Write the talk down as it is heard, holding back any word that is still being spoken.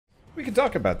We can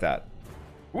talk about that.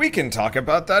 We can talk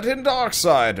about that in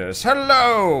Darksiders.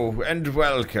 Hello and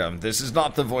welcome. This is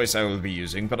not the voice I will be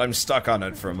using, but I'm stuck on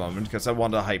it for a moment because I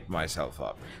want to hype myself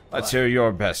up. Let's hear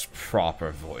your best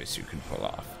proper voice you can pull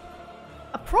off.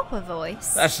 A proper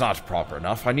voice? That's not proper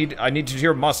enough. I need to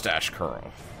hear mustache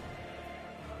curl.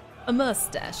 A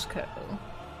mustache curl.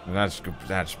 That's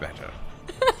better.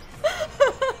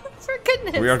 For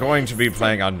goodness. We are going to be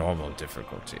playing on normal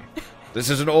difficulty. This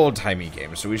is an old-timey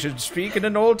game, so we should speak in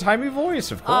an old-timey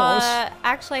voice, of course.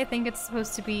 Actually, I think it's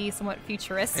supposed to be somewhat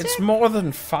futuristic. It's more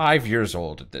than 5 years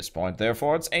old at this point,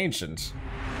 therefore it's ancient.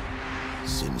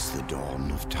 Since the dawn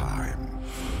of time,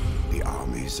 the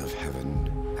armies of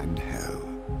heaven and hell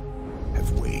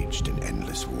have waged an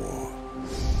endless war.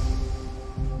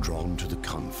 Drawn to the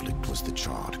conflict was the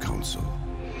Charred Council,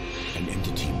 an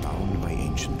entity bound by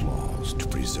ancient laws to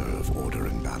preserve order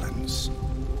and balance.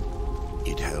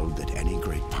 It held that any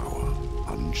great power,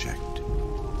 unchecked,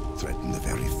 threatened the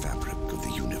very fabric of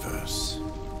the universe.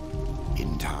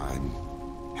 In time,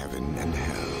 heaven and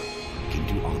hell came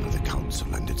to honor the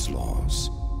council and its laws,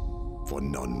 for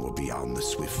none were beyond the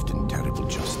swift and terrible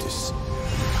justice of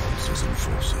the council's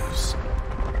enforcers,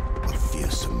 a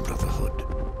fearsome brotherhood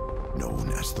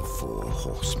known as the Four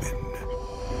Horsemen.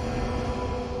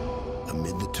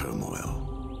 Amid the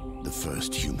turmoil, the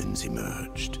first humans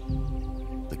emerged.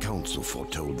 The council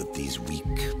foretold that these weak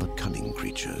but cunning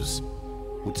creatures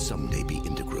would someday be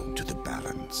integral to the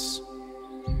balance.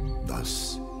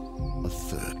 Thus, a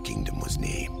third kingdom was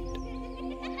named,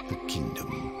 the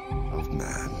Kingdom of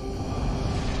Man.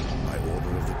 By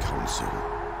order of the council,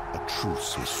 a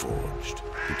truce was forged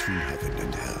between heaven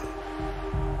and hell.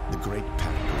 The great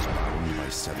pact was bound by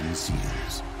 7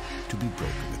 seals to be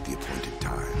broken at the appointed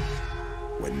time,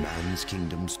 when man's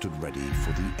kingdom stood ready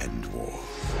for the end war.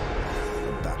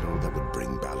 A battle that would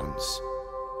bring balance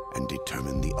and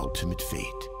determine the ultimate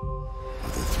fate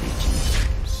of the 3 kingdoms.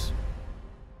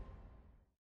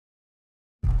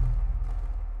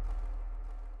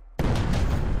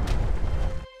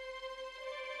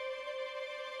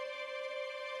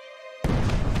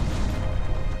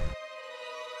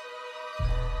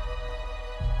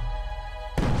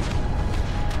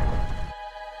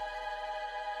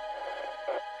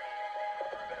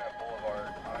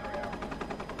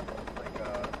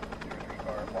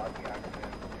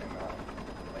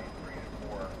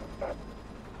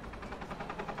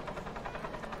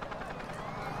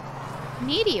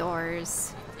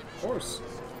 Meteors. Of course.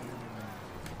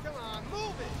 Come on,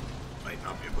 move it! Might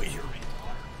not be where you're in.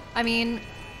 I mean,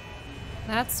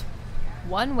 that's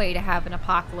one way to have an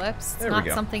apocalypse. It's There we not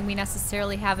go. something we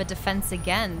necessarily have a defense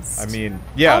against. I mean,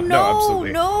 yeah, oh, no,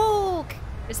 absolutely. No!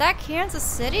 Is that Kansas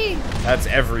City? That's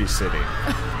every city.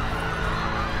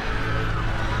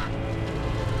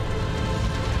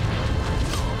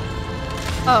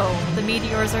 Oh, the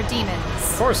meteors are demons.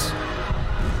 Of course.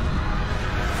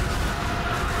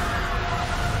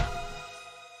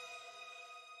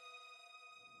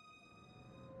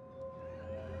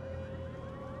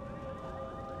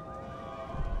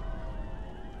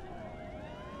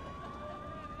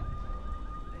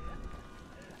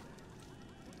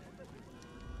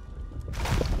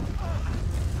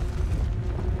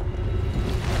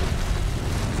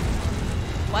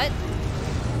 What?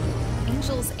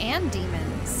 Angels and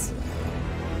demons.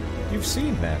 You've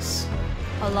seen this.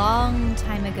 A long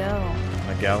time ago.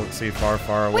 A galaxy far,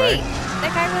 far away. Wait,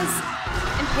 that guy was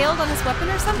impaled on his weapon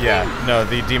or something? Yeah, no,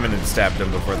 the demon had stabbed him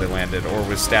before they landed, or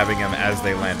was stabbing him as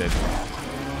they landed.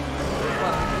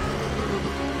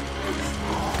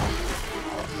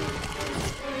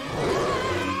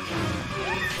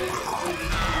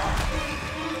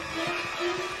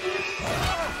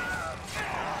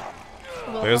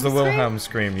 There's the Wilhelm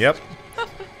scream. Yep.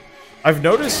 I've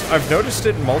noticed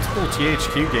it in multiple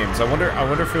THQ games. I wonder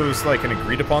if it was like an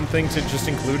agreed upon thing to just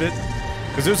include it,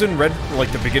 because it was in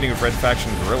the beginning of Red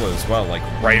Faction Guerrilla as well, like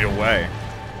right away.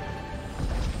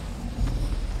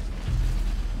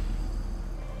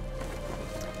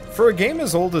 For a game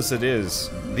as old as it is,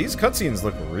 these cutscenes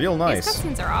look real nice. These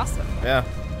cutscenes are awesome. Yeah.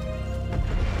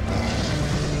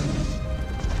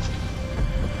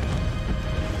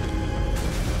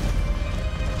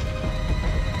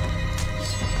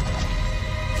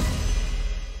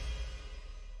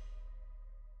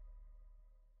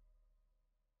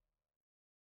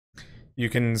 You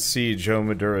can see Joe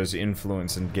Madura's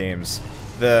influence in games.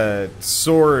 The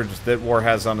sword that War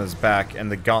has on his back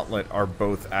and the gauntlet are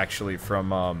both actually from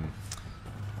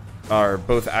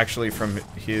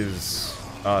his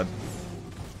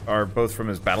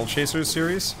Battle Chasers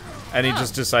series, and he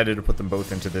just decided to put them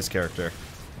both into this character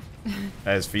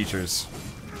as features.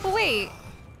 But wait,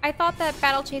 I thought that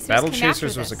Battle Chasers Battle came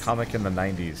Chasers after was a this. comic in the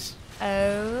 90s.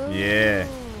 Oh. Yeah.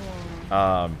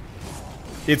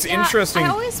 It's Yeah, interesting. I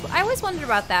always wondered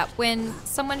about that when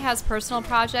someone has personal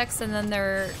projects and then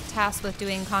they're tasked with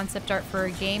doing concept art for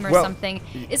a game or something.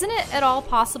 Isn't it at all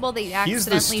possible that you He's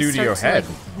the accidentally studio start head. to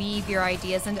like weave your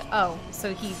ideas into? Oh,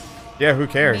 so he. Yeah, who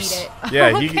cares? Made it.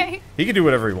 Yeah, Okay. he can do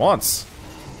whatever he wants.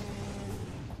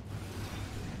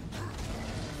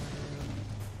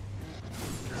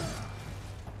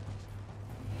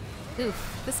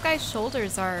 Oof, this guy's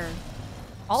shoulders are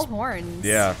all horns.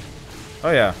 Yeah.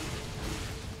 Oh yeah.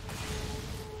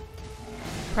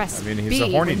 Press I mean, he's B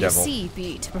a horny when devil. you see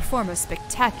B to perform a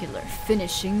spectacular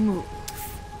finishing move.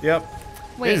 Yep.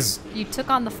 Wait, you took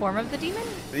on the form of the demon?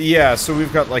 Yeah, so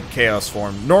we've got like chaos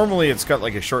form. Normally it's got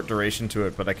like a short duration to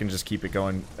it, but I can just keep it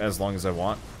going as long as I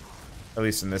want. At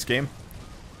least in this game.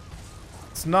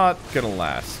 It's not gonna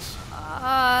last.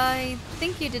 I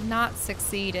think you did not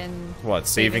succeed in What,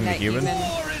 saving the that human?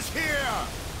 War is here!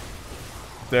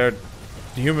 The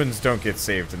humans don't get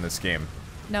saved in this game.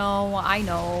 No, I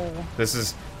know. This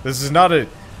is not a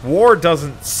war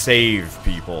doesn't save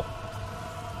people.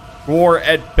 War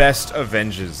at best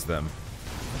avenges them.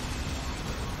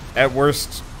 At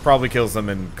worst probably kills them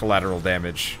in collateral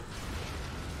damage.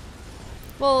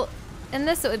 Well, in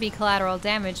this it would be collateral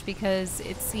damage because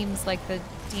it seems like the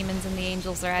demons and the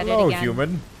angels are at Hello, it again.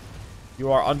 human.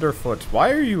 You are underfoot.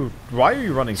 Why are you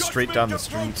running straight down the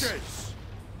street?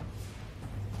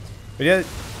 But yeah,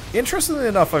 interestingly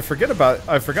enough, I forgot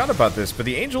about this, but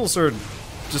the angels are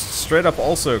just straight up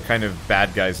also kind of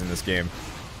bad guys in this game.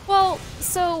 Well,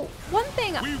 so one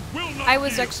thing I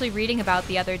was actually reading about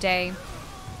the other day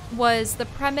was the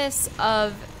premise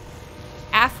of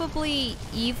affably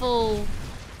evil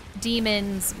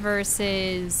demons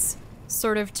versus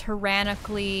sort of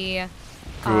tyrannically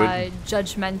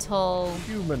judgmental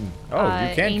Human. Oh,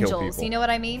 you can angels. kill people. You know what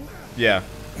I mean? Yeah.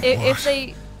 If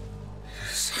they...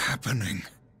 What's happening?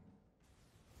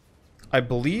 I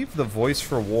believe the voice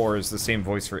for War is the same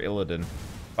voice for Illidan,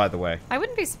 by the way. I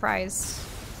wouldn't be surprised.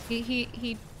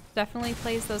 He definitely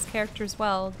plays those characters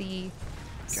well. The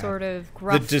sort of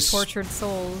gruff, tortured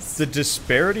souls. The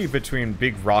disparity between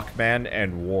Big Rock Man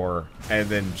and War, and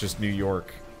then just New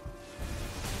York.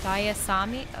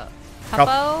 Diasami?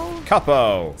 Capo?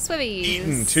 Capo. Swivvies.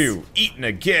 Eaten two. Eaten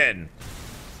again.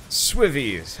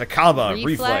 Swivvies. Hakama.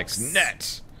 Reflex.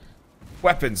 Net.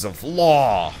 Weapons of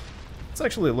law. Let's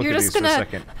actually look You're at just these gonna, for a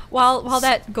second. while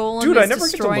that golem Dude, is I never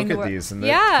get to destroying look the at these, and they're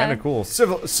yeah. kind of cool.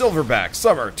 Silverback,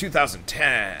 summer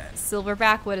 2010.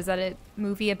 Silverback, what is that, a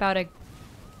movie about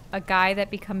a guy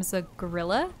that becomes a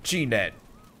gorilla? G-Net.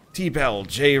 T-Bell,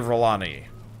 J. Rolani.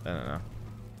 I don't know.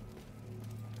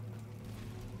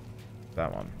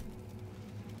 That one.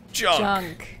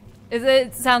 Junk.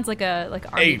 It sounds like a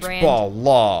army brand. 8-Ball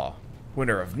Law.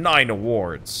 Winner of 9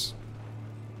 awards.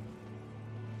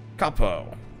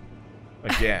 Capo.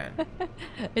 Again.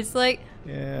 It's like,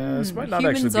 yeah, this might not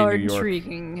actually humans be are New York.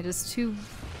 intriguing. It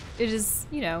is,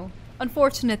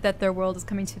 unfortunate that their world is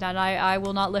coming to an end. I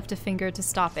will not lift a finger to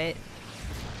stop it.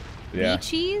 Yeah.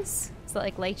 Lychees? Is that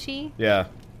like lychee? Yeah.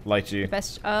 Lychee.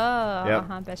 Best,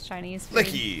 best Chinese food.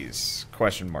 Lickies?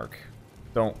 Question mark.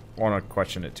 Don't want to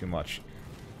question it too much.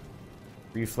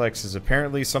 Reflex is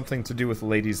apparently something to do with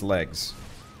ladies' legs.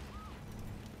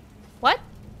 What?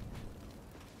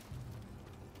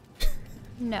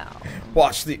 No.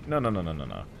 Watch the...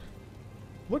 No.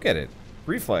 Look at it.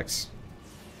 Reflex.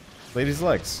 Ladies'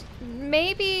 legs.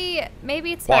 Maybe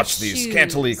it's Watch like these shoes.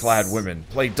 scantily clad women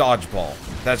play dodgeball.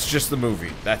 That's just the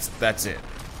movie. That's it.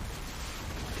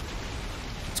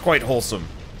 It's quite wholesome.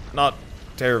 Not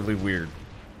terribly weird.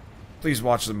 Please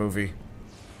watch the movie.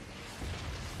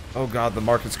 Oh god, the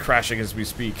market's crashing as we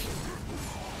speak.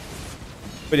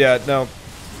 But yeah, no.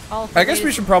 I guess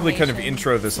we should probably kind of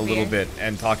intro this a little bit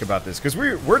and talk about this, because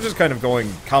we're just kind of going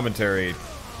commentary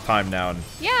time now. And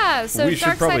yeah, so we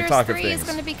should probably Darksiders talk of 3 is things.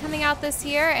 going to be coming out this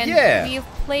year, and Yeah. we've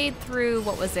played through,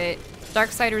 what was it?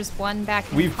 Darksiders 1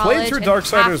 back in We've college. played through and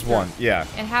Darksiders 1, yeah.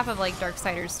 And half of, like,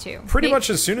 Darksiders 2. Pretty much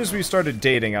as soon as we started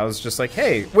dating, I was just like,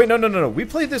 hey, wait, no. We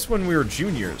played this when we were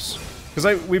juniors.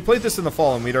 Because we played this in the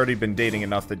fall, and we'd already been dating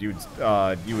enough that you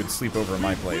would sleep over at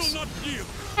my place.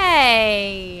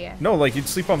 Hey! No, like, you'd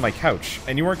sleep on my couch,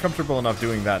 and you weren't comfortable enough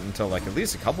doing that until, like, at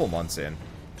least a couple months in.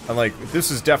 And, like,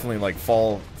 this is definitely, like,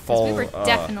 fall... We were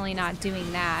definitely not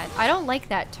doing that. I don't like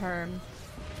that term.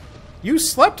 You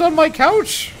slept on my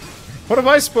couch? What am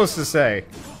I supposed to say?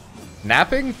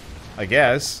 Napping? I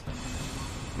guess.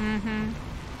 Mm-hmm.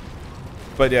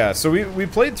 But yeah, so we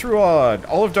played through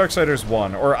all of Darksiders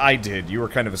 1, or I did. You were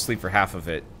kind of asleep for half of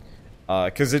it.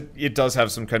 Because it does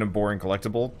have some kind of boring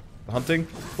collectible hunting,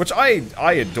 which I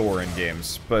adore in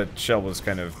games, but Shell was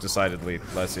kind of decidedly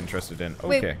less interested in.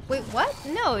 Okay. Wait, what?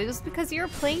 No, it was because you were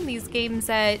playing these games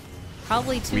at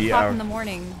probably 2 o'clock in the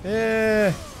morning.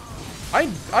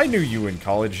 I knew you in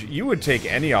college. You would take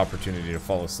any opportunity to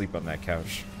fall asleep on that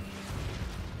couch.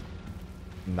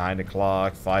 9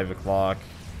 o'clock, 5 o'clock.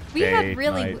 We had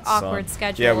really awkward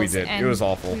schedules. Yeah, we did. It was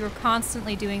awful. We were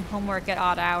constantly doing homework at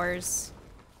odd hours.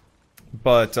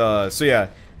 But, so yeah.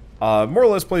 More or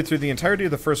less played through the entirety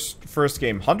of the first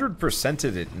game.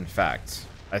 100%ed it, in fact.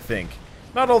 I think.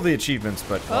 Not all the achievements,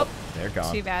 but... Oh, they're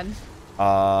gone. Too bad.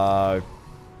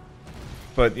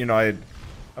 But, you know, I...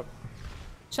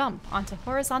 Jump onto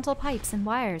horizontal pipes and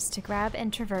wires to grab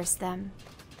and traverse them.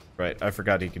 Right, I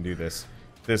forgot he can do this.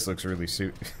 This looks really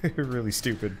really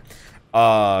stupid.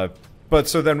 But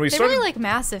so then we started... They really like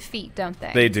massive feet, don't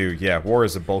they? They do, yeah. War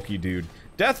is a bulky dude.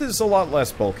 Death is a lot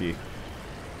less bulky.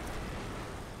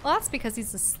 Well, that's because he's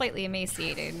slightly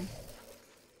emaciated.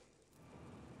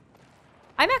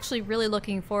 I'm actually really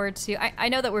looking forward to... I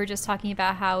know that we were just talking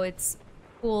about how it's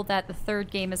cool that the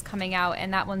third game is coming out,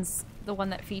 and that one's the one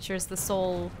that features the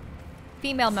sole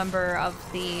female member of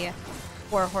the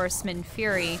Four Horsemen,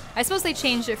 Fury. I suppose they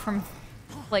changed it from,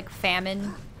 like,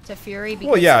 Famine to Fury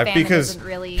because because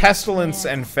really, Pestilence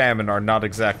and Famine are not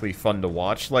exactly fun to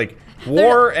watch. Like,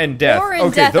 War and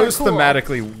Death. Death those cool.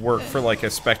 thematically work for, like, a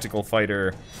spectacle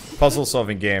fighter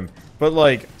puzzle-solving game. But,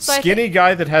 like, skinny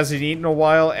guy that hasn't eaten in a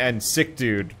while and sick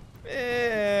dude.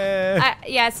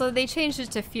 Yeah, so they changed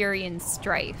it to Fury and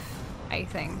Strife, I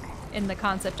think, in the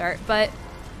concept art. But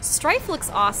Strife looks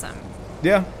awesome.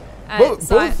 Yeah.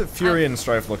 Both Fury and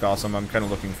Strife look awesome. I'm kind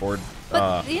of looking forward.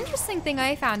 But the interesting thing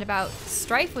I found about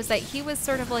Strife was that he was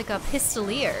sort of like a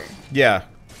pistolier. Yeah.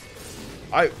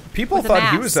 People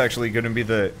thought he was actually going to be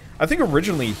the... I think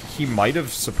originally he might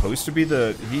have supposed to be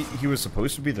the... He was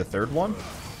supposed to be the third one.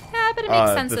 Yeah, but it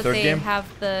makes sense that they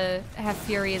have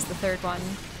Fury as the third one.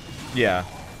 Yeah.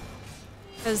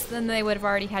 Because then they would have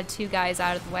already had 2 guys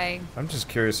out of the way. I'm just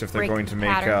curious if they're going to make...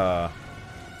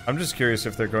 I'm just curious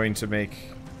if they're going to make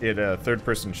it a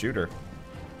third-person shooter.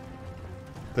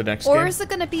 The next game. Or is it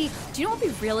going to be... Do you know what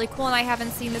would be really cool, and I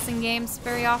haven't seen this in games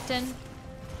very often?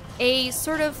 A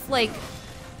sort of, like...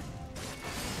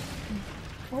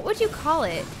 What would you call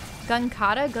it? Gun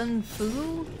kata? Gun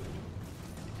fu?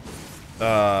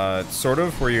 Sort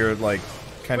of, where you're, like,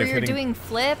 kind of hitting... Where you're doing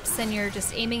flips, and you're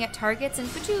just aiming at targets, and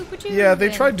Yeah, they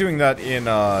tried doing that in,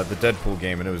 the Deadpool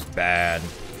game, and it was bad.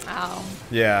 Oh.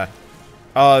 Yeah.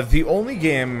 The only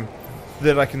game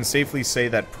that I can safely say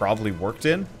that probably worked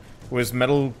in was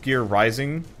Metal Gear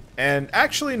Rising, and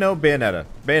actually, no, Bayonetta.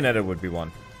 Bayonetta would be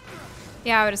one.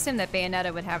 Yeah, I would assume that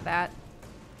Bayonetta would have that.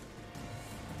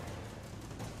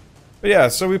 But yeah,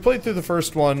 so we played through the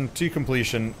first one to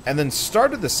completion, and then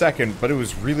started the second, but it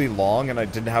was really long, and I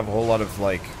didn't have a whole lot of,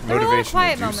 like, motivation to do so. There were a lot of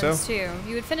quiet moments, too.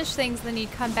 You would finish things, then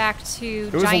you'd come back to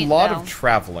Giantville. There was a lot of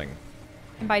traveling.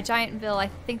 And by Giantville, I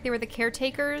think they were the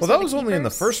caretakers. Well, that was only in the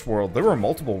first world. There were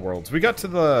multiple worlds. We got to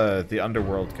the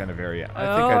underworld kind of area.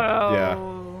 Yeah.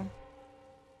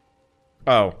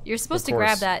 Oh. You're supposed to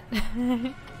grab that.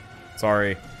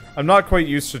 Sorry. I'm not quite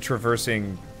used to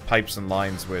traversing pipes and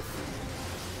lines with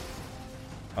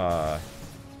wow,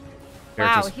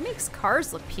 he makes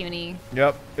cars look puny.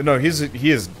 Yep. No, he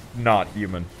is not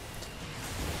human.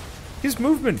 His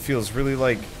movement feels really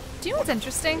like... Do you know what's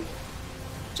interesting?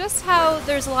 Just how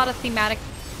there's a lot of thematic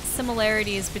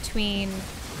similarities between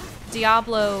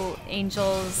Diablo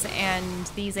angels and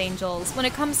these angels when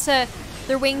it comes to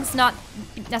their wings not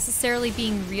necessarily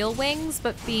being real wings,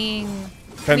 but being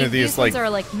kind of these like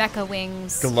mecha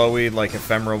wings, glowy, like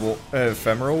ephemeral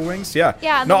wings. Yeah.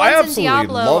 Yeah. And no, the ones I absolutely in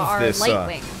Diablo love are this. Light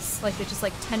wings, like they're just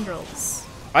like tendrils.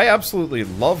 I absolutely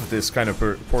love this kind of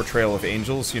portrayal of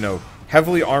angels. You know,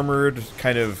 heavily armored,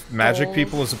 kind of magic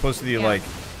people, as opposed to the like.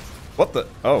 What the?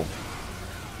 Oh.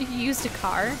 You used a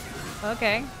car?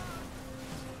 Okay.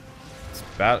 It's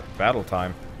battle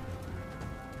time.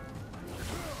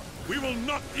 We will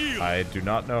not yield. I do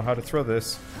not know how to throw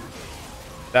this.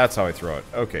 That's how I throw it.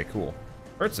 Okay, cool.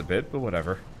 Hurts a bit, but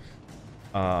whatever.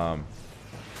 Yeah.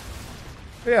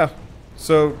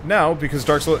 So now, because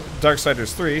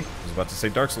Darksiders 3, I was about to say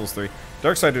Dark Souls 3,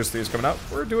 Darksiders 3 is coming out,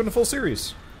 we're doing a full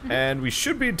series. And we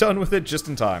should be done with it just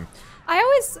in time. I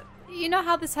always... You know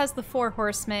how this has the 4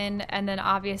 horsemen, and then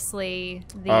obviously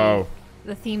the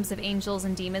themes of angels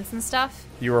and demons and stuff?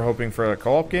 You were hoping for a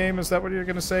co-op game? Is that what you're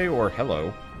going to say? Or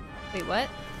hello? Wait, what?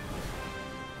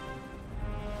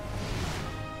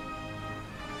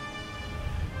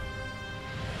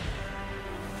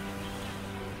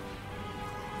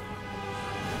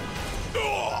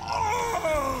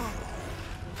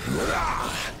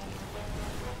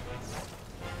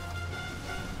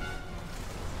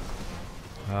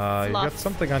 You got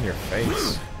something on your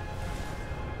face.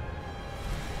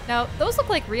 No, those look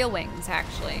like real wings,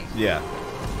 actually. Yeah.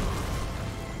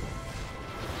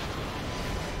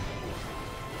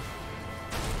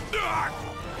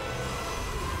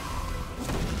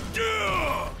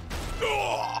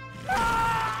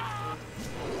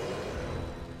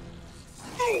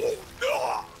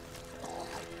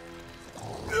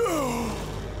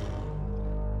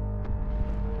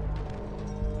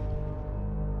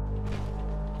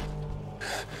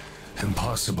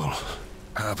 Impossible.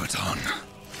 Abaddon.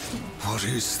 What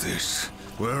is this?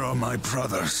 Where are my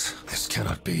brothers? This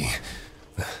cannot be.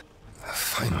 The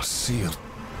final seal.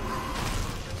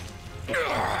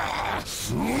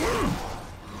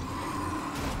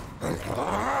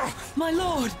 My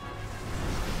lord!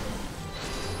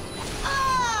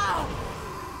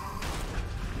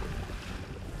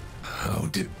 How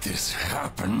did this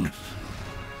happen?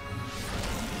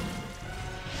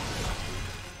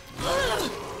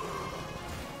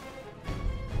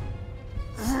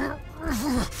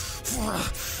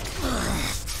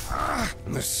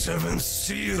 The seventh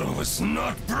seal was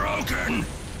not broken!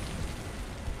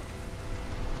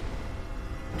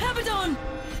 Abaddon!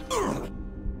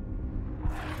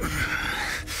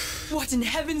 What in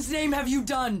heaven's name have you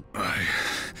done? I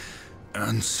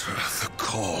answer the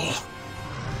call.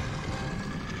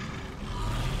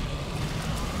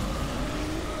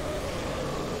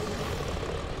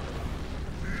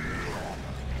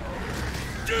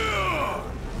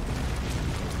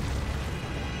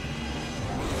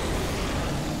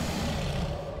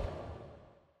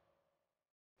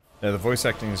 Yeah, the voice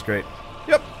acting is great.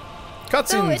 Yep. Cutscenes.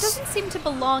 So it doesn't seem to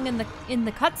belong in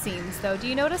the cutscenes, though. Do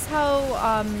you notice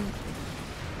how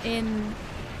in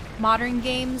modern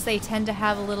games they tend to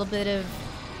have a little bit of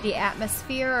the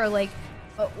atmosphere, or like,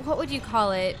 what would you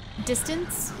call it?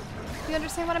 Distance? Do you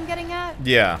understand what I'm getting at?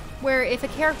 Yeah. Where if a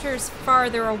character's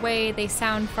farther away, they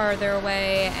sound farther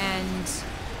away, and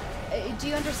do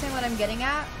you understand what I'm getting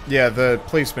at? Yeah, the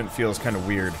placement feels kind of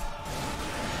weird.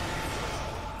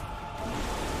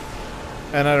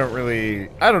 And I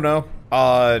don't know.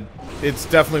 It's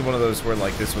definitely one of those where,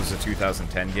 like, this was a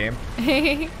 2010 game.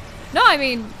 No, I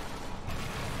mean,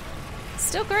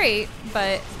 still great,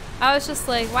 but I was just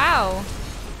like, wow,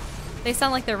 they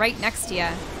sound like they're right next to you.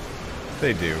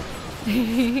 They do.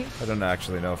 I don't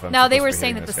actually know if I'm. Now they supposed were to be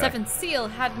saying hitting that the this guy. seventh seal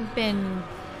hadn't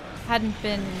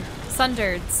been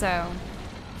sundered, so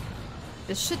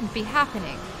this shouldn't be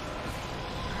happening.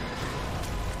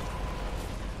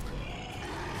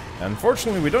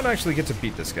 Unfortunately, we don't actually get to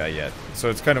beat this guy yet, so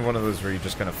it's kind of one of those where you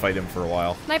just kind of fight him for a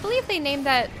while. And I believe they named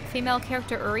that female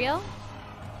character Uriel,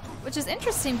 which is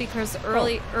interesting because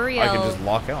Uriel I can just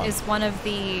lock on. is one of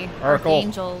the Oracle.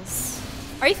 archangels.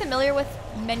 Are you familiar with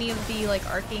many of the like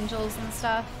archangels and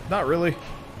stuff? Not really.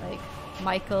 Like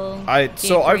Michael.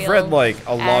 So I've read Gabriel, like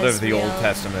a lot of the Old Azrael.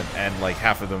 Testament, and like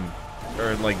half of them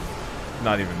are like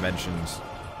not even mentioned.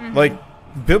 Mm-hmm. Like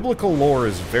biblical lore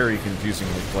is very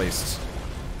confusingly placed.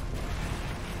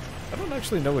 I don't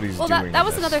actually know what he's doing. Well, that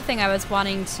was in this. another thing I was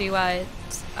wanting to.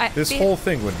 This whole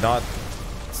thing would not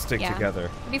stick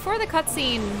together. Before the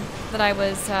cutscene that I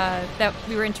was that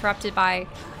we were interrupted by,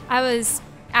 I was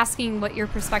asking what your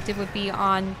perspective would be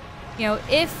on, you know,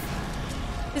 if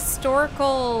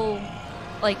historical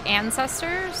like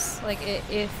ancestors, like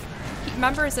if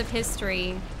members of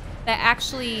history that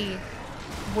actually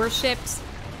worshipped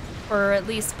or at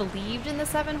least believed in the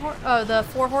the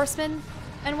 4 horsemen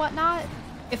and whatnot,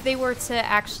 if they were to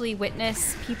actually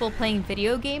witness people playing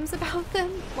video games about them,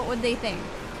 what would they think?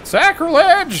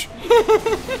 Sacrilege!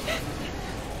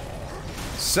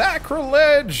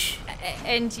 Sacrilege!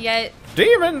 And yet...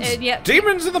 Demons! And yet,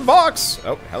 Demons in the box!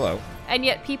 Oh, hello. And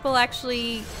yet people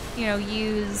actually, you know,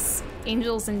 use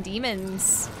angels and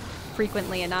demons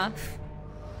frequently enough.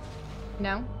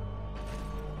 No?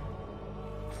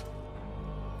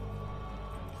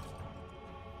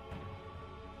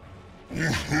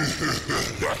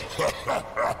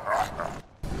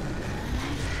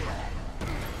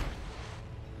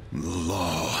 The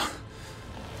law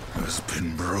has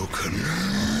been broken.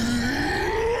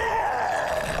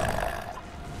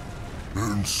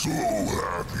 And so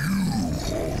have you,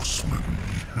 Horseman.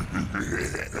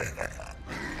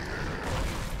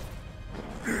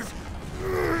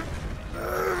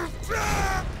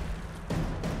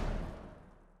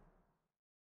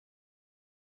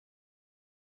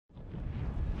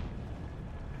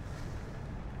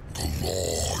 The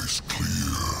law is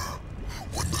clear.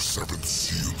 When the 7th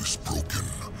seal is broken,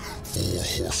 4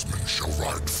 horsemen shall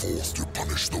ride forth to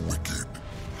punish the wicked.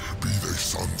 Be they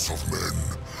sons of men,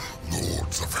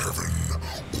 lords of heaven,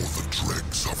 or the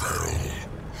dregs of hell.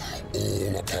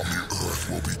 All upon the earth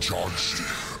will be judged,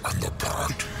 and the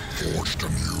pact forged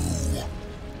anew.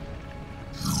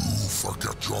 You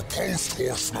forget your post,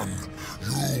 Horseman.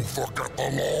 You forget the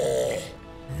law.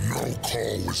 No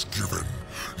call was given,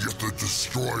 yet the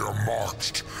destroyer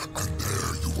marched, and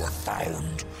there you were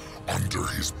found, under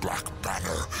his black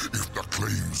banner, if the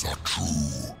claims are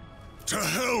true. To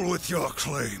hell with your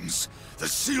claims. The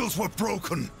seals were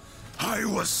broken. I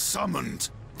was summoned.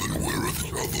 Then where are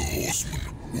the other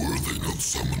horsemen? Were they not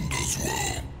summoned as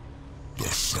well? The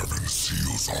 7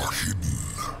 seals are hidden,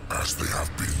 as they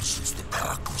have been since the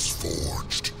pact was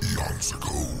forged eons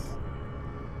ago.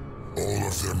 All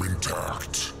of them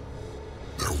intact.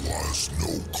 There was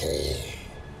no call.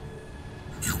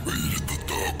 You aided the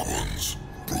Dark Ones,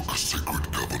 broke a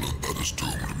sacred covenant that has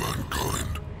doomed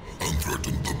mankind, and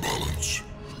threatened the balance.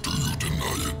 Do you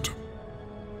deny it?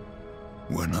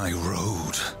 When I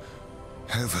rode,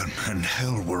 heaven and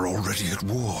hell were already at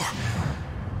war.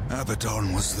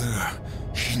 Abaddon was there.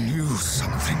 He knew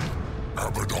something.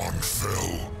 Abaddon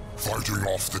fell, fighting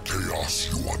off the chaos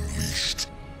you unleashed.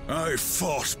 I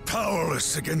fought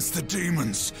powerless against the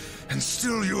demons, and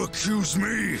still you accuse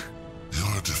me?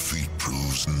 Your defeat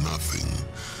proves nothing.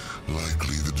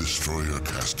 Likely the Destroyer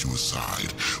cast you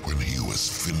aside when he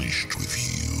was finished with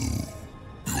you.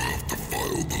 You have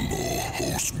defiled the law,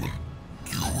 Horseman.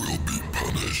 You will be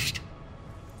punished.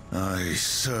 I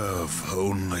serve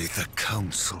only the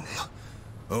Council.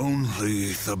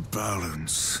 Only the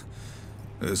balance.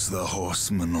 As the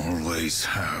Horsemen always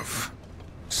have.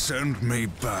 Send me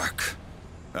back.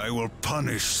 I will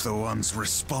punish the ones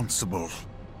responsible.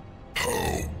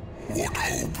 How? What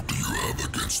hope do you have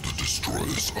against the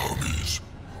Destroyer's armies?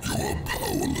 You are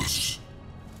powerless.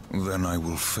 Then I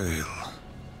will fail,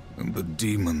 and the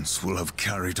demons will have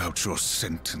carried out your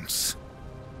sentence.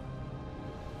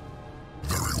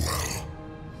 Very well.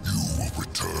 You will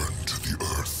return to the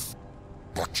Earth.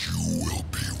 But you will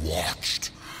be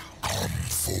watched. Come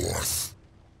forth.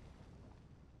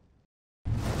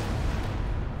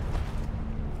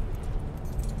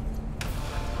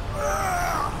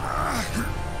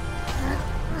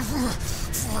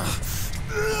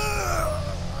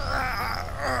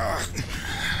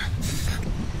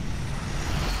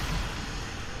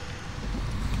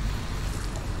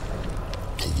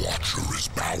 The Watcher is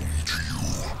bound to you.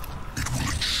 It will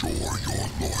ensure your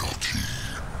loyalty.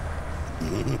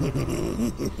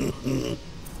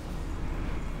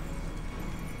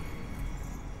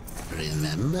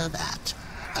 Remember that,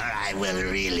 or I will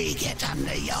really get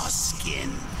under your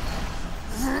skin.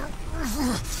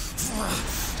 Enough!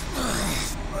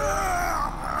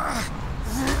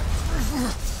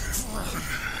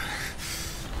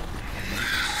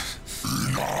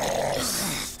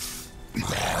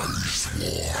 Rise,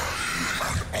 war,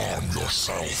 and arm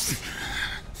yourself.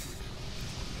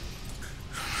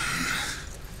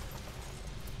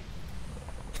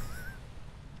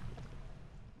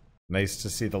 Nice to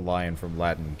see the lion from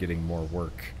Latin getting more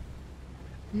work.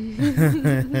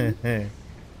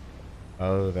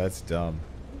 Oh, that's dumb.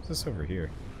 What's this over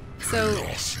here? So,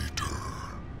 Chaos Eater.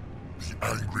 The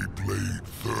angry blade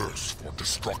thirsts for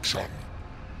destruction.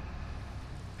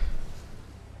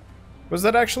 Was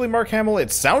that actually Mark Hamill?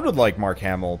 It sounded like Mark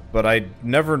Hamill, but I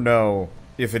never know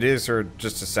if it is or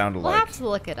just it sounded we'll like. have to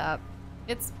look it up.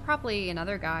 It's probably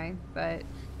another guy, but...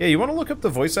 Yeah, you want to look up the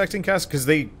voice acting cast? Because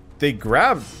they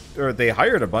grabbed, or they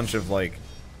hired a bunch of, like,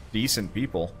 decent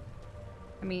people.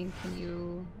 I mean, can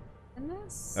you... in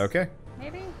this? Okay.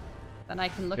 Maybe? Then I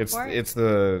can look for it? It's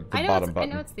the bottom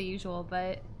button. I know it's the usual,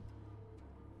 but...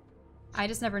 I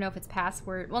just never know if it's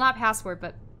password... Well, not password,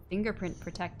 but fingerprint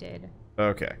protected.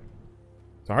 Okay.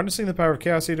 So harnessing the power of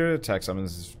Chaos Eater, attack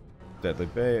summons deadly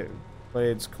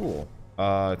blades. Cool.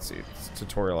 Let's see. It's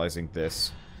tutorializing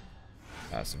this.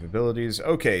 Passive abilities.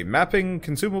 Okay, mapping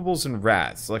consumables and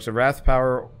wrath. Select a wrath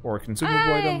power or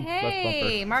consumable item.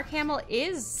 Hey, Mark Hamill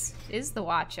is the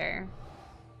Watcher.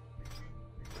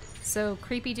 So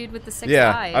creepy dude with the 6 eyes.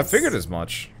 Yeah, I figured as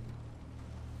much.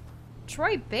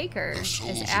 Troy Baker The is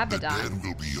souls of the Abaddon. dead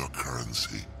will be your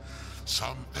currency.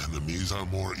 Some enemies are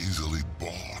more easily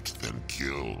bought than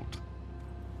killed.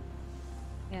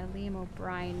 Yeah, Liam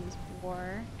O'Brien's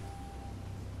War.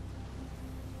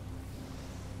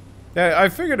 Yeah, I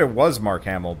figured it was Mark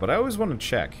Hamill, but I always want to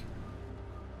check.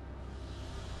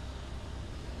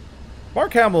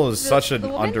 Mark Hamill is such an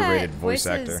underrated voice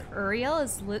actor. Uriel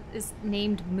is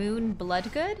named Moon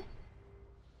Bloodgood.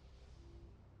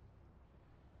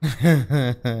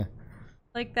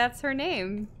 Like, that's her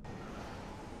name.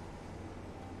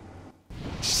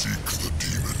 Seek the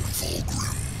demon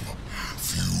Volgrim.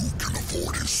 Few can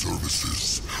afford his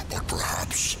services, but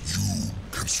perhaps you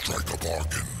can strike a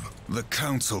bargain. The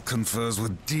Council confers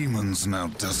with demons now,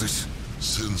 does it?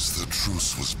 Since the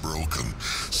truce was broken,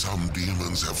 some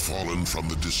demons have fallen from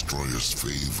the Destroyer's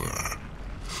favor.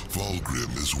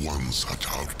 Vulgrim is one such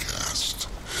outcast.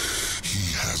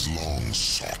 He has long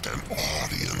sought an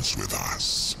audience with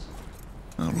us.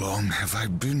 How long have I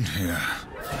been here?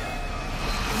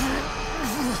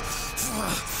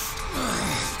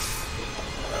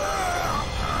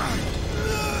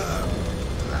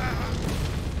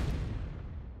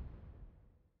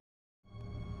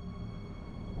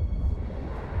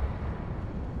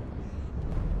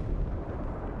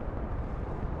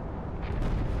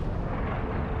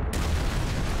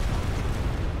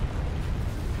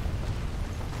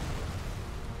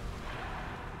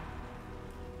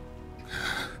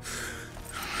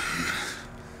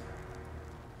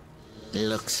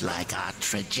 Looks like our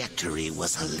trajectory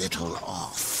was a little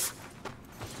off.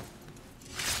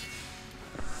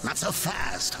 Not so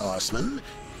fast, Horseman.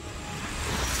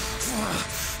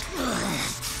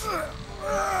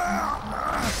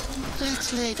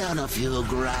 Let's lay down a few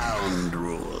ground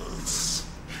rules.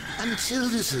 Until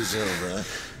this is over,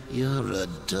 you're a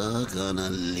dog on a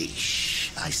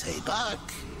leash. I say bark,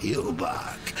 you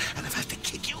bark. And if I have to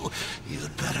kick you,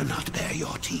 you'd better not bare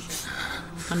your teeth.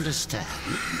 Understand?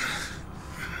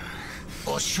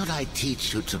 Or should I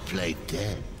teach you to play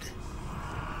dead?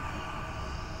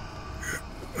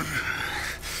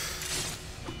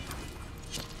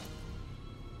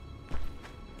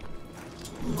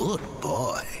 Good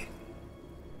boy.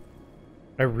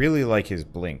 I really like his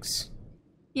blinks.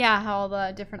 Yeah, how all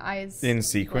the different eyes In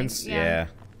sequence? blink, Yeah.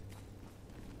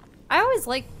 I always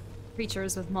like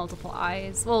creatures with multiple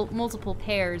eyes. Well, multiple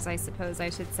pairs, I suppose I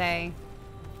should say.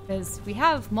 Because we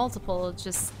have multiple,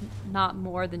 just not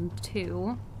more than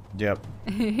 2. Yep.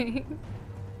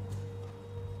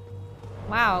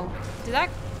 Wow. Did that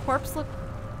corpse look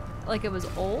like it was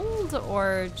old,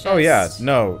 or just... Oh, yeah.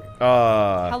 No.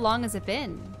 How long has it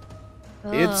been?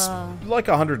 It's Ugh. like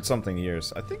 100-something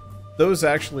years. I think those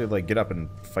actually, like, get up and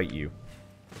fight you.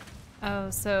 Oh,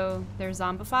 so they're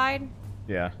zombified?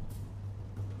 Yeah.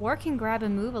 War can grab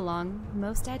and move along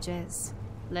most edges.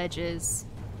 Ledges.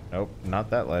 Nope, not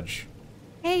that ledge.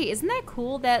 Hey, isn't that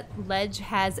cool that ledge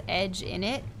has edge in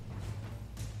it?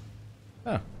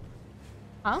 Huh.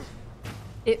 Huh?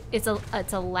 It's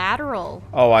a lateral.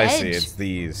 Oh, I edge. see. It's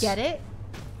these. Get it?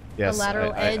 Yes, a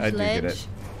lateral edge I do ledge. get it.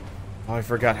 Oh, I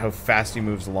forgot how fast he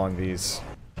moves along these.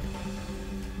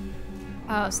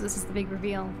 Oh, so this is the big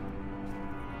reveal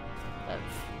of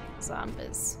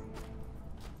zombies.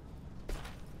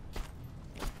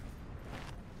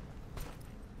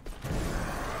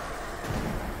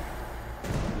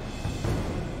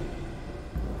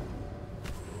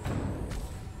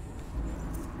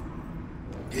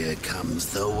 Here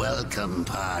comes the welcome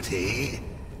party.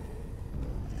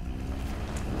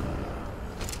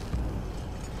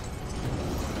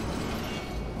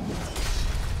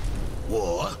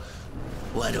 War,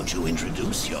 why don't you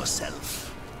introduce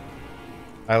yourself?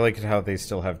 I like it how they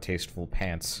still have tasteful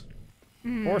pants.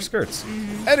 Or skirts.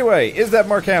 Anyway, is that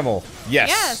Mark Hamill? Yes.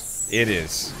 Yes. It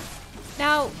is.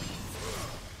 Now,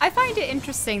 I find it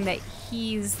interesting that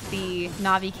he's the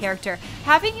Navi character.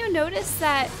 Haven't you noticed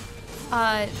that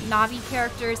Navi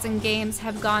characters in games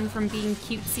have gone from being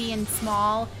cutesy and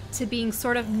small to being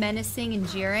sort of menacing and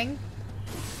jeering?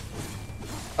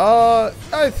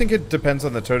 I think it depends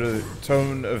on the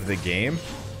tone of the game.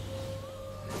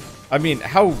 I mean,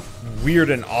 how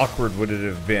weird and awkward would it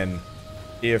have been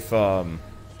if, Okay,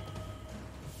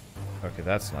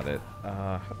 that's not it.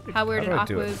 How weird and do I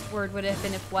do it? awkward would it have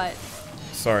been if what?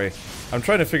 Sorry. I'm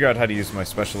trying to figure out how to use my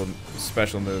special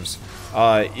moves.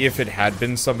 If it had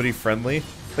been somebody friendly,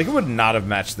 like, it would not have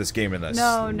matched this game in the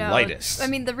slightest. I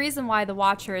mean, the reason why the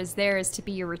Watcher is there is to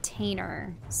be your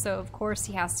retainer. So, of course,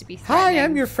 he has to be threatening. Hi,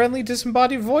 I'm your friendly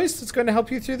disembodied voice that's going to help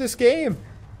you through this game.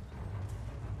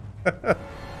 Doesn't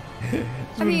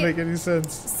make any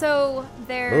sense. So,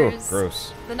 there's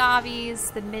gross. the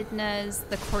Navis, the Midnas,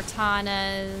 the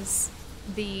Cortanas,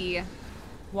 the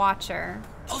Watcher.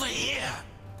 Over here!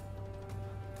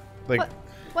 Like,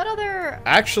 What other...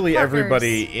 actually, partners?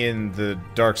 everybody in the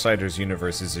Darksiders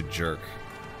universe is a jerk.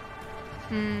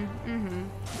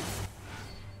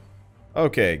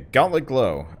 Okay, Gauntlet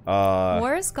Glow.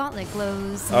 Where's Gauntlet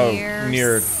glows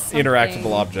near something.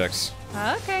 interactable objects.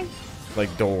 Okay.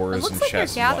 Like doors It looks and like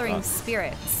chests you're and gathering whatnot.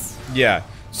 spirits. Yeah.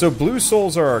 So blue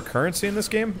souls are our currency in this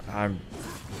game. How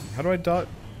do I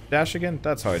dash again?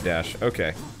 That's how I dash.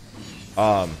 Okay.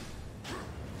 But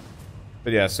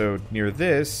yeah, so near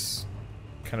this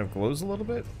kind of glows a little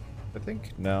bit, I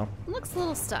think. No. It looks a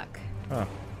little stuck. Huh.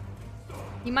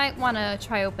 You might want to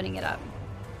try opening it up.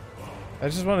 I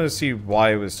just wanted to see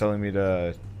why it was telling me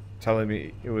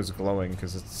it was glowing,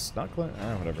 because it's not glowing.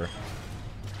 Whatever.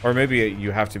 Or maybe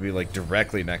you have to be like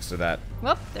directly next to that.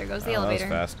 Whoop, there goes the elevator.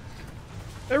 That was fast.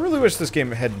 I really wish this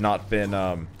game had not been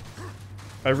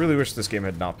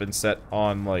set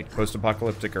on like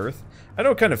post-apocalyptic Earth. I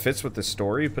know it kind of fits with the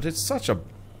story, but it's such a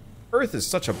Earth is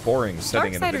such a boring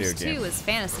setting in a video game. Darksiders 2 is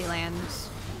Fantasyland.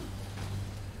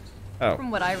 Oh. From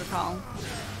what I recall.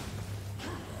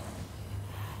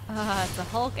 It's a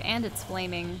Hulk and it's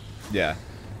flaming. Yeah.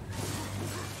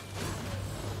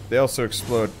 They also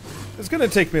explode. It's gonna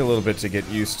take me a little bit to get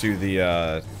used to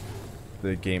the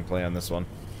gameplay on this one.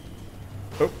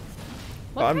 Oh.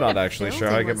 I'm not actually sure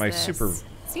how I get my super...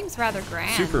 Seems rather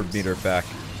grand. Super meter back.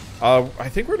 I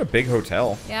think we're in a big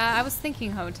hotel. Yeah, I was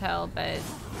thinking hotel, but...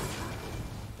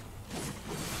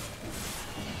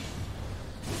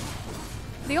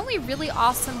 The only really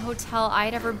awesome hotel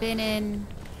I'd ever been in...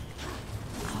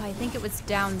 Oh, I think it was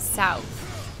down south.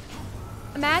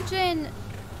 Imagine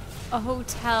a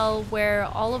hotel where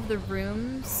all of the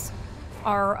rooms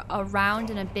are around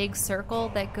in a big circle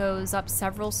that goes up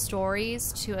several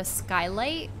stories to a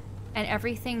skylight, and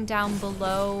everything down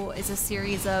below is a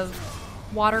series of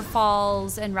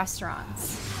waterfalls and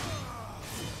restaurants.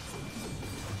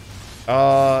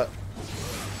 I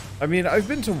mean, I've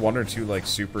been to one or two, like,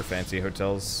 super fancy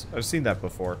hotels. I've seen that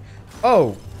before.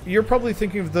 Oh, you're probably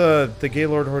thinking of the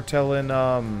Gaylord Hotel in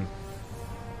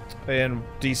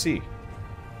DC.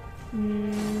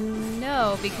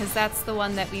 No, because that's the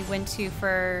one that we went to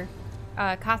for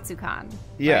Katsucon.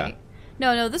 Yeah. Right?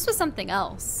 No, this was something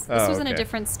else. This was in a okay.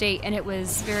 different state, and it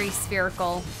was very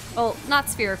spherical. Well, not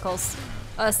spherical,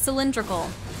 cylindrical,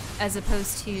 as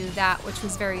opposed to that, which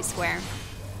was very square.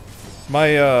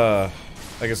 My, I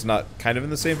guess not kind of in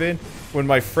the same vein. When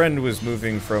my friend was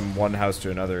moving from one house to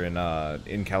another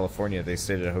in California, they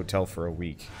stayed at a hotel for a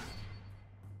week.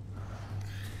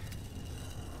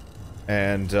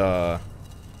 And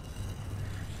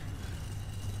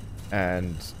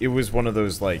it was one of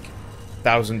those, like,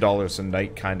 $1,000 a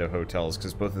night kind of hotels,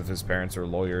 because both of his parents are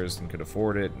lawyers and could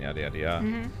afford it, and yada yada yada.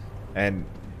 Mm-hmm. And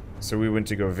so we went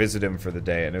to go visit him for the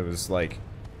day, and it was like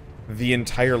the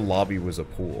entire lobby was a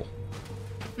pool.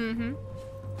 Mm-hmm.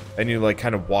 And you like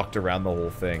kind of walked around the whole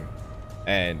thing,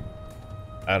 and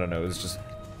I don't know, it was just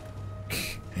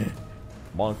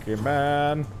Monkey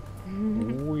Man.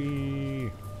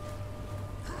 Wee.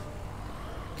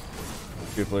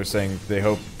 People are saying they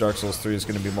hope Dark Souls 3 is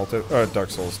going to be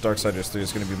Darksiders 3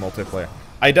 is going to be multiplayer.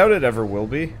 I doubt it ever will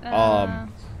be.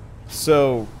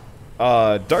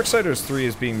 Darksiders 3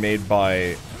 is being made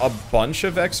by a bunch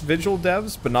of ex-Vigil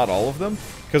devs, but not all of them,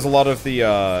 because a lot of the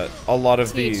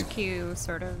THQ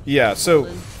sort of. Yeah,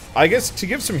 so I guess to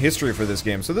give some history for this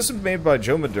game, so this is made by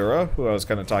Joe Madura, who I was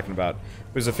kind of talking about,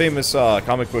 who's a famous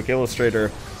comic book illustrator,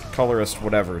 colorist,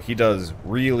 whatever. He does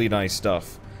really nice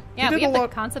stuff. Yeah, we have the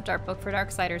concept art book for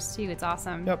Darksiders too. It's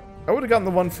awesome. Yep. I would have gotten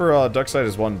the one for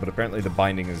Darksiders 1, but apparently the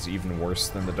binding is even worse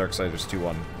than the Darksiders 2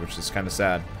 one, which is kind of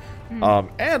sad.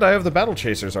 And I have the Battle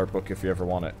Chasers art book if you ever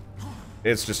want it.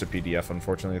 It's just a PDF,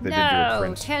 unfortunately. They didn't do a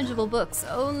print. Tangible books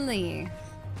only.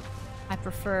 I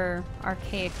prefer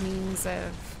archaic means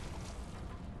of...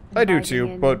 I do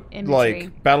too, but imagery.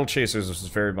 like Battle Chasers is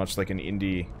very much like an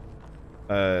indie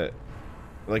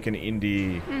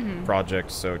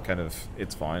project, so it kind of,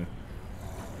 it's fine.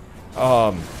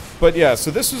 But yeah, so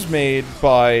this was made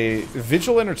by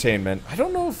Vigil Entertainment. I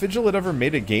don't know if Vigil had ever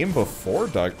made a game before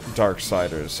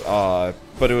Darksiders,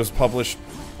 but it was published,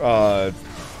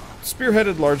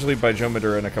 spearheaded largely by Joe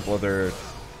Madura and a couple other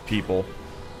people,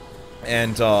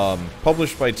 and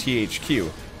published by THQ,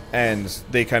 and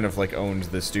they kind of like owned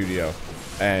the studio,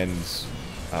 and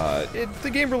the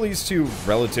game released to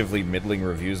relatively middling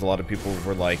reviews. A lot of people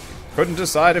were like, couldn't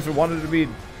decide if it wanted to be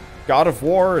God of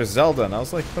War or Zelda, and I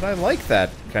was like, but I like that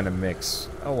kind of mix.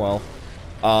 Oh well.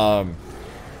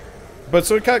 But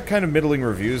so it got kind of middling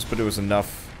reviews, but it was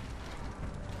enough.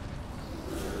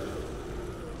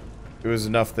 It was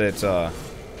enough that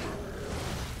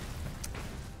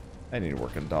I need to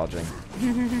work on dodging.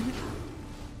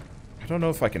 I don't know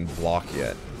if I can block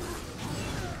yet.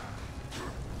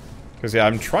 Because, yeah,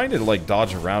 I'm trying to, like,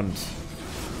 dodge around.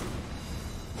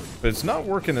 But it's not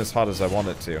working as hot as I want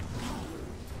it to. I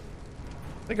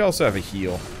think I also have a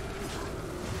heal.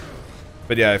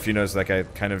 But, yeah, if you notice, that guy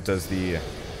kind of does the...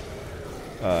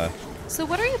 So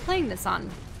what are you playing this on?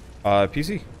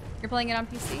 PC. You're playing it on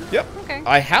PC? Yep. Okay.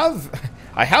 I have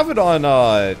it on,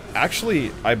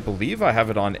 actually, I believe I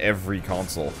have it on every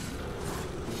console.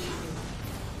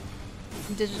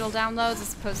 Digital downloads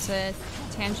as opposed to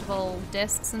tangible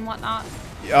discs and whatnot?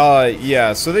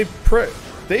 Yeah, so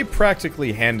they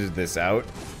practically handed this out.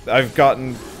 I've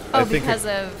gotten... Oh, because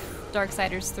of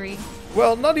Darksiders 3?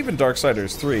 Well, not even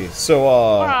Darksiders 3. So,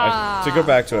 to go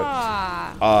back to it.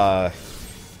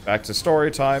 Back to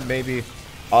story time, maybe.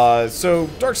 So,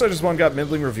 Darksiders 1 got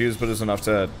middling reviews, but it was enough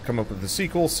to come up with the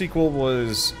sequel. Sequel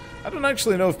was... I don't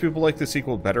actually know if people like the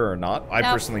sequel better or not. I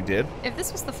personally did. If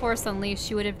this was The Force Unleashed,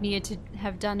 you would have needed to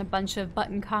have done a bunch of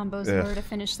button combos in order to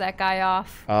finish that guy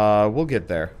off. We'll get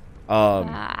there.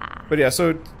 But yeah,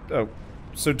 so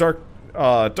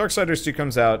Darksiders 2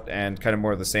 comes out and kind of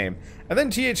more of the same. And then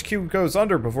THQ goes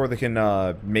under before they can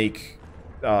make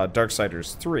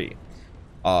Darksiders 3.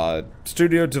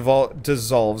 Studio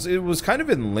dissolves. It was kind of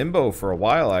in limbo for a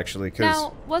while, actually.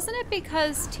 Now, wasn't it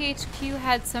because THQ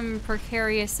had some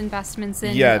precarious investments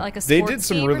in like a sports they did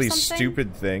some game really or something?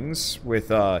 stupid things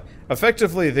with,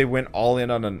 effectively they went all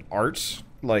in on an art,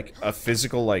 like a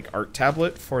physical like art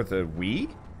tablet for the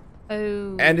Wii.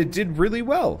 Oh. And it did really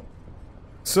well.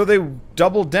 So they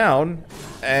doubled down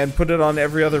and put it on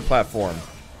every other platform.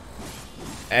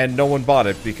 And no one bought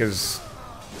it because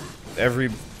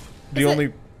the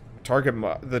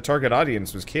target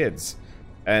audience was kids.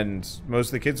 And most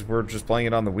of the kids were just playing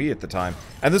it on the Wii at the time.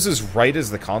 And this is right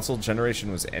as the console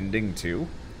generation was ending too.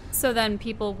 So then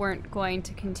people weren't going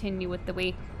to continue with the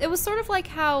Wii. It was sort of like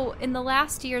how in the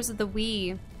last years of the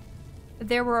Wii,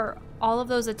 there were all of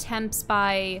those attempts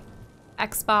by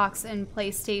Xbox and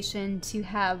PlayStation to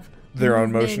have their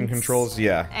own motion controls,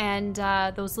 yeah. And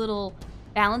those little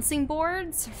balancing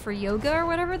boards for yoga or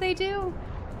whatever they do,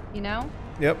 you know?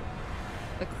 Yep.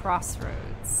 The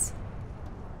crossroads.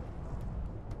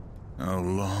 How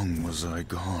long was I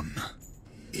gone?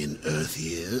 In Earth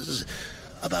years,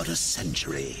 about a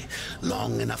century.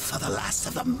 Long enough for the last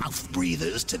of the mouth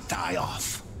breathers to die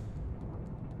off.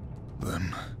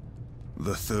 Then,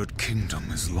 the Third Kingdom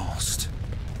is lost.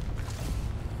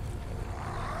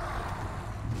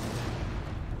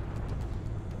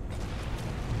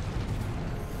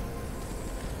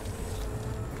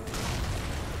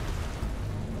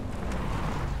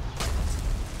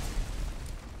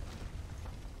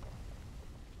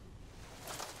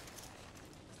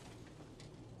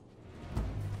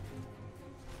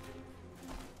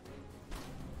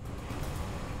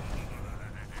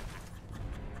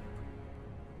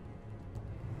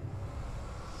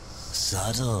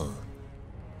 Subtle.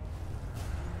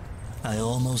 I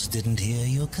almost didn't hear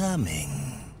you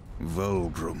coming.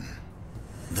 Vulgrim.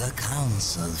 The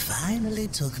Council finally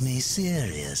took me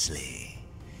seriously.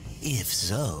 If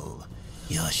so,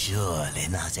 you're surely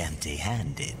not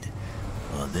empty-handed,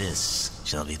 for this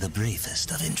shall be the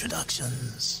briefest of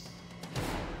introductions.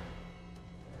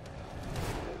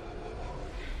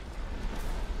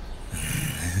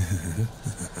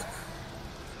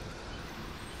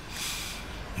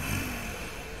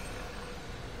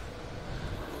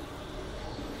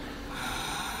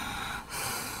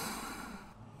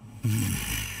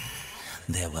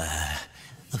 There were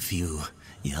a few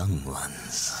young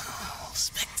ones.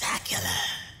 Spectacular.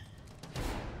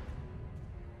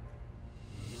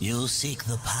 You seek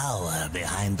the power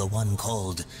behind the one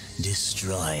called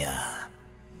Destroyer.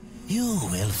 You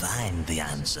will find the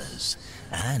answers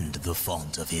and the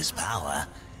font of his power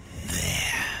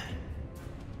there.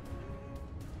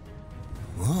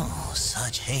 Oh,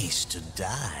 such haste to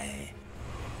die.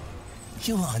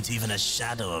 You aren't even a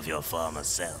shadow of your former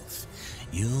self.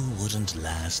 You wouldn't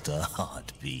last a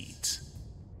heartbeat.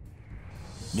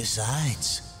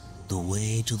 Besides, the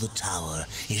way to the tower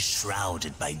is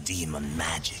shrouded by demon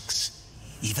magics.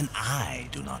 Even I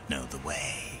do not know the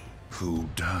way. Who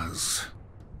does?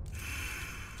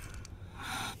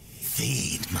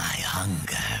 Feed my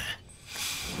hunger,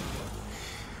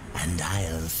 and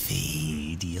I'll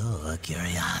feed your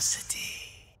curiosity.